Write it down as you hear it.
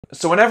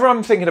So whenever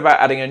I'm thinking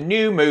about adding a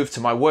new move to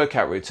my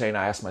workout routine,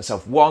 I ask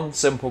myself one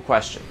simple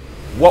question.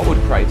 What would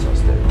Kratos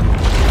do?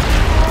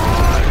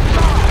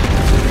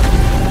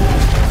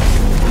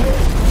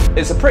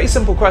 It's a pretty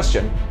simple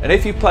question, and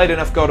if you've played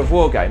enough God of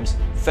War games,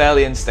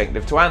 fairly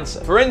instinctive to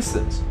answer. For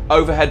instance,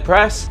 overhead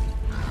press?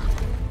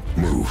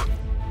 Move.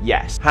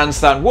 Yes.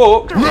 Handstand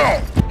walk?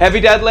 No!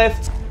 Heavy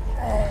deadlift?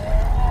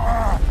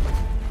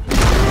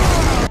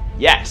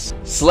 Yes.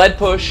 Sled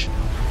push?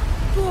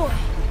 Boy,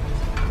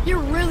 you're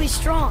really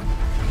strong.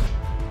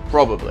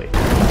 Probably. Who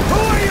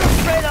are you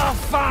afraid of?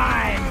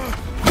 Fine!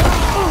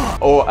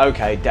 Or,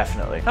 okay,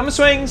 definitely. Hammer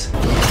swings?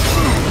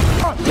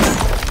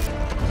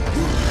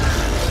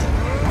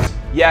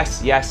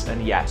 Yes, yes,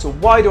 and yes. So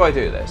why do I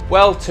do this?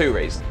 Well, two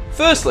reasons.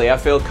 Firstly, I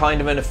feel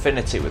kind of an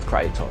affinity with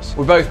Kratos.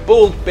 We're both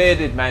bald,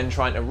 bearded men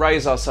trying to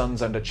raise our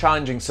sons under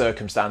challenging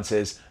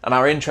circumstances, and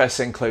our interests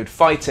include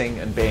fighting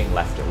and being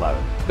left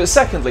alone. But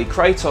secondly,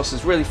 Kratos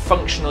is really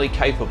functionally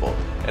capable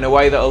in a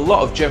way that a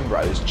lot of gym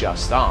bros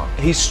just aren't.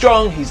 He's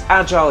strong, he's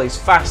agile, he's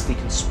fast, he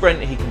can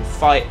sprint, he can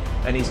fight,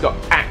 and he's got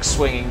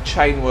axe-swinging,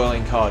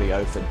 chain-whirling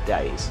cardio for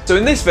days. So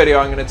in this video,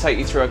 I'm going to take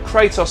you through a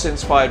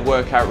Kratos-inspired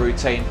workout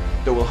routine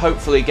that will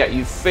hopefully get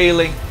you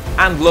feeling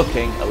and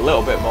looking a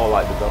little bit more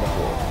like the God of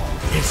War.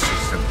 This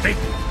is the big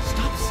one.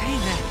 Stop saying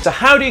that. So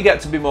how do you get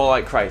to be more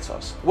like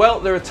Kratos? Well,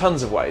 there are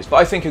tons of ways, but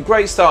I think a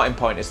great starting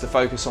point is to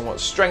focus on what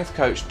strength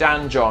coach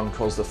Dan John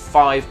calls the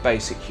 5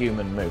 basic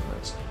human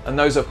movements. And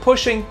those are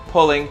pushing,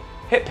 pulling,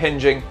 hip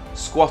hinging,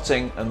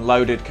 squatting, and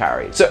loaded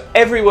carries. So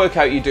every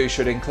workout you do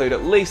should include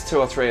at least 2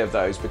 or 3 of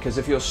those, because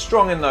if you're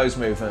strong in those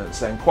movements,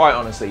 then quite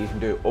honestly, you can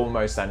do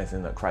almost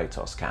anything that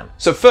Kratos can.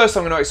 So first,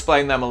 I'm going to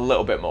explain them a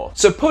little bit more.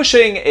 So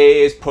pushing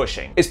is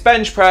pushing. It's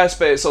bench press,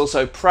 but it's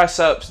also press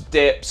ups,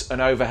 dips,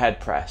 and overhead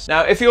press.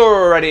 Now, if you're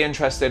already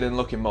interested in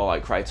looking more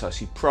like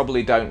Kratos, you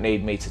probably don't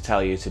need me to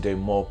tell you to do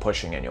more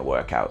pushing in your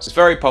workouts. It's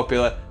very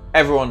popular,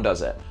 everyone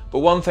does it. But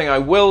one thing I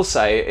will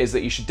say is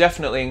that you should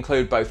definitely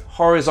include both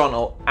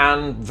horizontal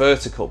and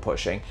vertical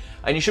pushing,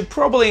 and you should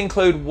probably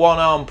include one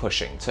arm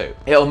pushing too.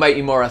 It'll make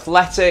you more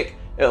athletic,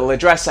 it'll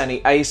address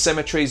any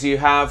asymmetries you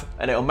have,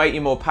 and it'll make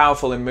you more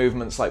powerful in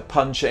movements like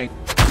punching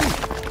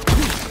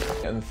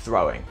and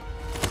throwing.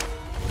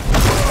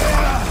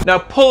 Now,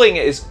 pulling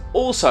is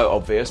also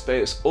obvious, but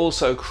it's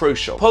also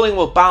crucial. Pulling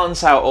will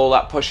balance out all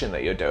that pushing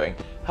that you're doing,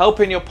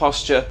 helping your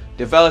posture,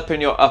 developing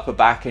your upper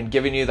back, and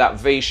giving you that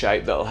V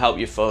shape that'll help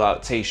you fill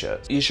out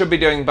t-shirts. You should be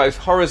doing both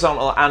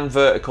horizontal and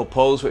vertical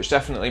pulls, which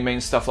definitely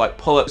means stuff like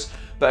pull-ups,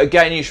 but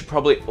again, you should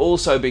probably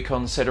also be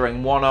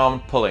considering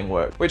one-armed pulling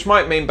work, which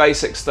might mean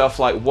basic stuff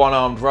like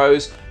one-armed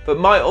rows, but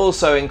might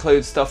also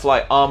include stuff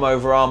like arm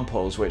over arm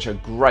pulls, which are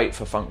great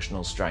for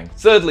functional strength.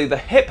 Thirdly, the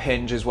hip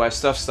hinge is where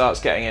stuff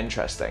starts getting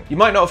interesting. You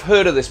might not have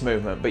heard of this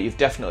movement, but you've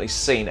definitely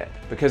seen it,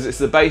 because it's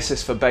the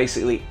basis for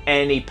basically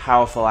any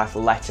powerful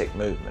athletic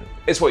movement.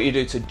 It's what you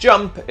do to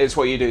jump, it's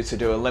what you do to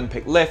do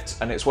Olympic lifts,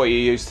 and it's what you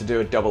use to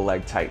do a double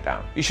leg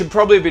takedown. You should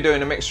probably be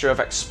doing a mixture of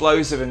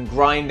explosive and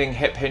grinding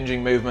hip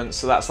hinging movements,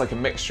 so that's like a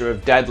mixture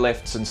of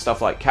deadlifts and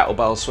stuff like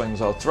kettlebell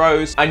swings or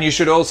throws, and you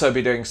should also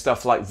be doing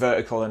stuff like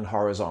vertical and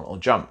horizontal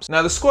jumps.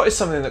 Now, the squat is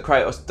something that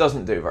Kratos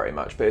doesn't do very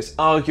much, but it's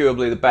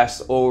arguably the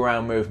best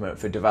all-round movement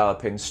for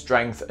developing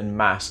strength and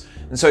mass,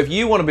 and so if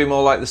you want to be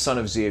more like the son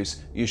of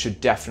Zeus, you should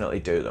definitely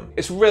do them.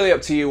 It's really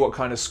up to you what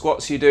kind of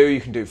squats you do. You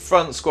can do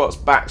front squats,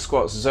 back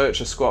squats,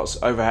 Zercher squats,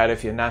 overhead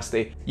if you're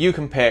nasty. You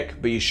can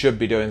pick, but you should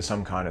be doing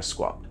some kind of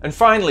squat. And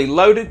finally,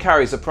 loaded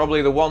carries are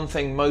probably the one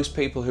thing most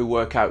people who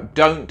work out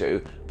don't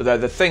do, but they're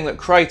the thing that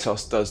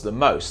Kratos does the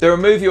most. They're a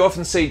move you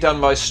often see done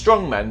by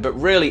strong men, but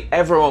really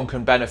everyone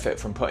can benefit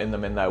from putting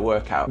them in their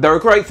workout. They're a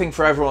great thing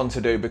for everyone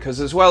to do, because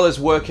as well as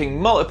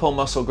working multiple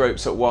muscle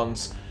groups at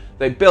once,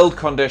 they build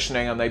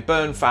conditioning and they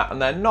burn fat,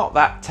 and they're not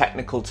that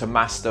technical to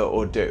master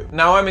or do.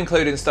 Now, I'm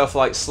including stuff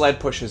like sled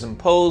pushes and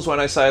pulls when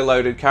I say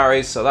loaded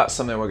carries, so that's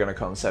something we're going to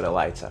consider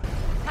later.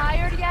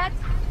 Tired yet?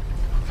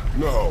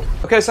 No.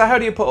 Okay, so how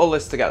do you put all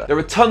this together? There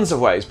are tons of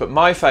ways, but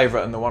my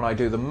favourite and the one I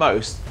do the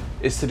most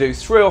is to do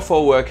 3 or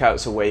 4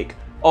 workouts a week,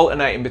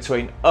 alternating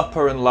between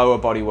upper and lower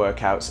body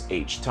workouts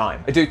each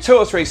time. I do 2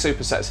 or 3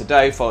 supersets a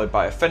day followed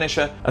by a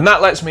finisher, and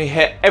that lets me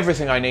hit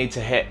everything I need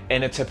to hit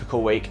in a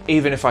typical week,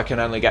 even if I can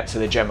only get to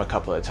the gym a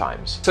couple of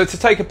times. So to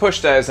take a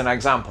push day as an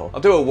example, I'll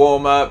do a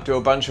warm-up, do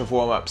a bunch of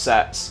warm-up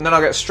sets, and then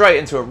I'll get straight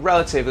into a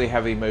relatively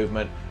heavy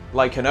movement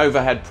like an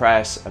overhead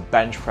press, a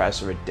bench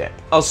press, or a dip.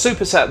 I'll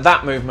superset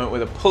that movement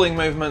with a pulling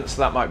movement,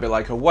 so that might be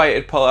like a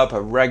weighted pull-up,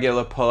 a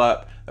regular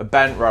pull-up, a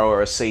bent row,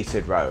 or a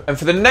seated row. And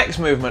for the next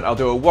movement, I'll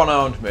do a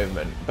one-armed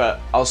movement, but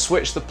I'll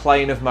switch the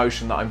plane of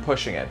motion that I'm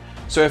pushing in.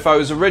 So if I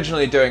was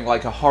originally doing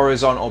like a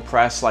horizontal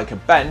press like a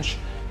bench,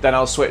 then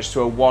I'll switch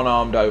to a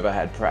one-armed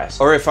overhead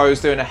press. Or if I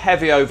was doing a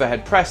heavy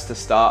overhead press to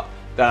start,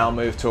 then I'll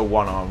move to a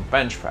one-armed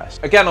bench press.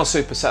 Again, I'll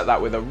superset that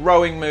with a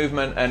rowing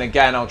movement, and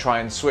again, I'll try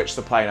and switch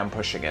the plane I'm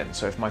pushing in.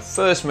 So if my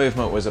first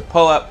movement was a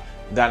pull-up,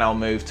 then I'll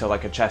move to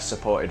like a chest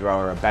supported row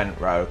or a bent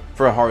row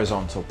for a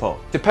horizontal pull.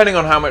 Depending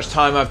on how much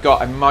time I've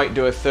got, I might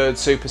do a third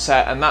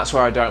superset, and that's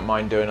where I don't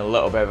mind doing a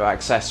little bit of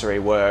accessory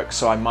work.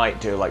 So I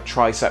might do like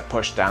tricep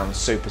push down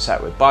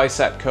superset with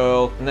bicep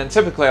curl, and then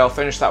typically I'll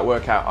finish that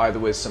workout either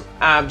with some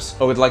abs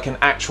or with like an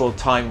actual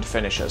timed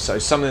finisher. So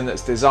something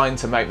that's designed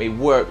to make me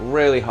work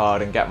really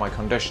hard and get my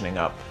conditioning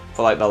up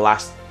for like the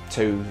last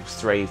 2,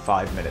 3,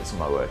 5 minutes of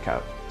my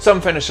workout. Some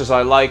finishers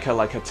I like are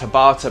like a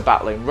Tabata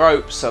battling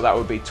ropes, so that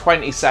would be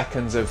 20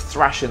 seconds of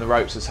thrashing the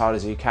ropes as hard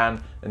as you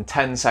can and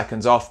 10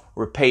 seconds off,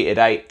 repeated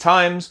 8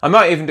 times. I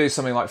might even do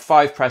something like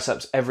 5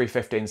 press-ups every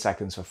 15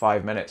 seconds for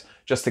 5 minutes,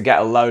 just to get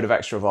a load of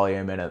extra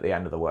volume in at the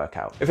end of the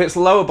workout. If it's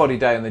lower body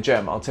day in the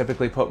gym, I'll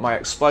typically put my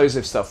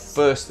explosive stuff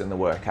first in the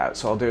workout,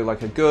 so I'll do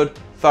like a good,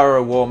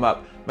 thorough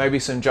warm-up, maybe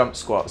some jump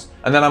squats,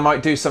 and then I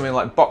might do something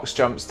like box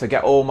jumps to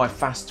get all my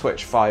fast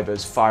twitch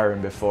fibers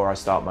firing before I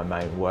start my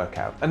main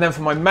workout. And then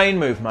for my main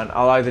movement,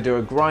 I'll either do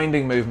a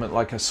grinding movement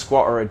like a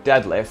squat or a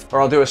deadlift, or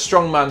I'll do a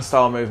strongman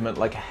style movement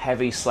like a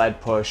heavy sled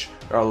push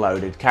or a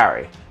loaded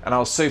carry. And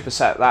I'll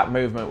superset that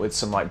movement with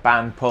some like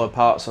band pull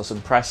aparts or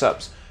some press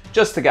ups,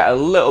 just to get a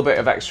little bit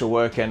of extra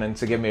work in and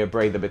to give me a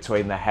breather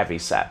between the heavy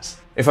sets.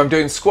 If I'm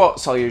doing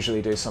squats, I'll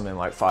usually do something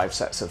like 5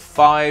 sets of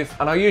 5,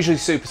 and I'll usually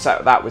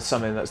superset that with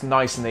something that's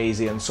nice and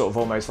easy and sort of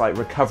almost like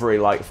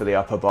recovery-like for the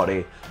upper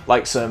body,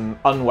 like some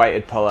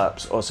unweighted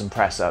pull-ups or some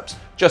press-ups,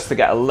 just to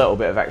get a little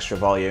bit of extra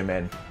volume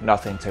in,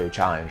 nothing too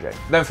challenging.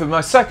 Then for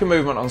my second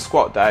movement on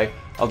squat day,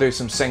 I'll do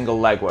some single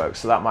leg work,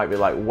 so that might be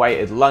like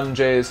weighted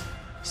lunges,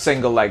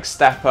 single leg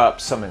step up,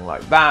 something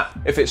like that.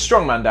 If it's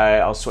strongman day,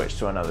 I'll switch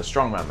to another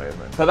strongman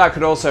movement. But that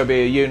could also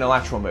be a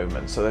unilateral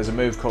movement. So there's a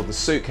move called the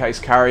suitcase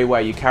carry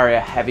where you carry a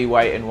heavy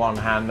weight in one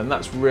hand, and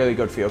that's really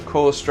good for your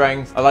core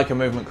strength. I like a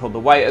movement called the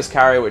waiter's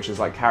carry, which is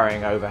like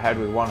carrying overhead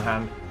with one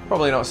hand.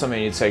 Probably not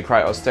something you'd say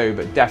Kratos do,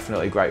 but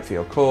definitely great for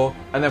your core.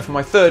 And then for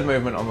my third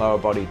movement on lower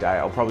body day,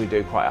 I'll probably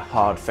do quite a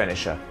hard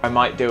finisher. I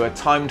might do a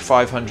timed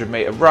 500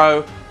 meter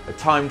row, a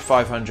timed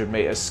 500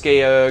 meter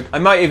ski erg. I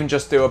might even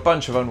just do a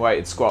bunch of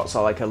unweighted squats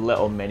or like a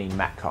little mini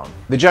metcon.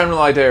 The general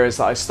idea is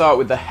that I start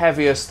with the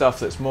heavier stuff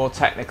that's more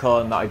technical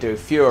and that I do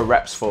fewer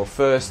reps for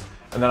first,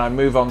 and then I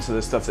move on to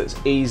the stuff that's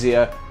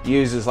easier,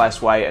 uses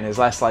less weight, and is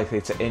less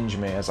likely to injure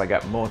me as I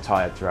get more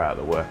tired throughout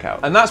the workout.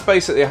 And that's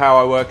basically how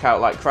I work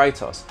out like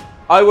Kratos.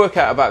 I work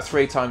out about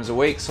 3 times a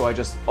week, so I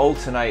just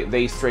alternate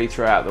these 3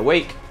 throughout the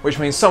week, which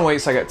means some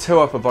weeks I get 2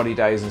 upper body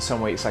days and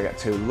some weeks I get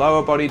 2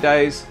 lower body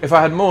days. If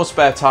I had more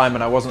spare time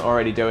and I wasn't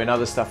already doing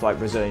other stuff like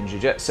Brazilian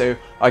Jiu-Jitsu,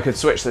 I could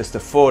switch this to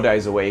 4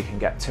 days a week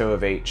and get 2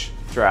 of each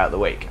throughout the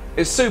week.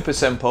 It's super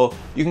simple.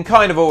 You can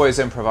kind of always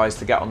improvise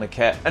to get on the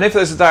kit, and if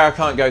there's a day I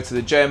can't go to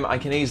the gym, I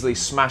can easily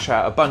smash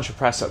out a bunch of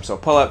press-ups or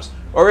pull-ups,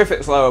 or if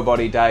it's lower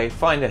body day,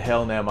 find a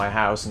hill near my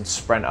house and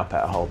sprint up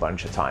it a whole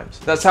bunch of times.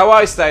 That's how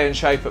I stay in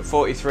shape at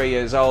 43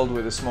 years old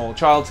with a small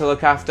child to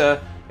look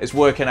after. It's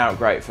working out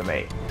great for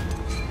me.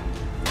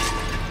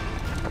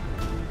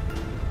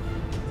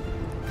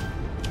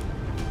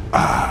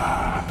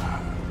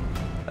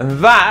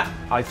 And that,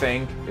 I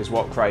think, is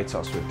what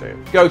Kratos would do.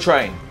 Go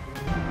train.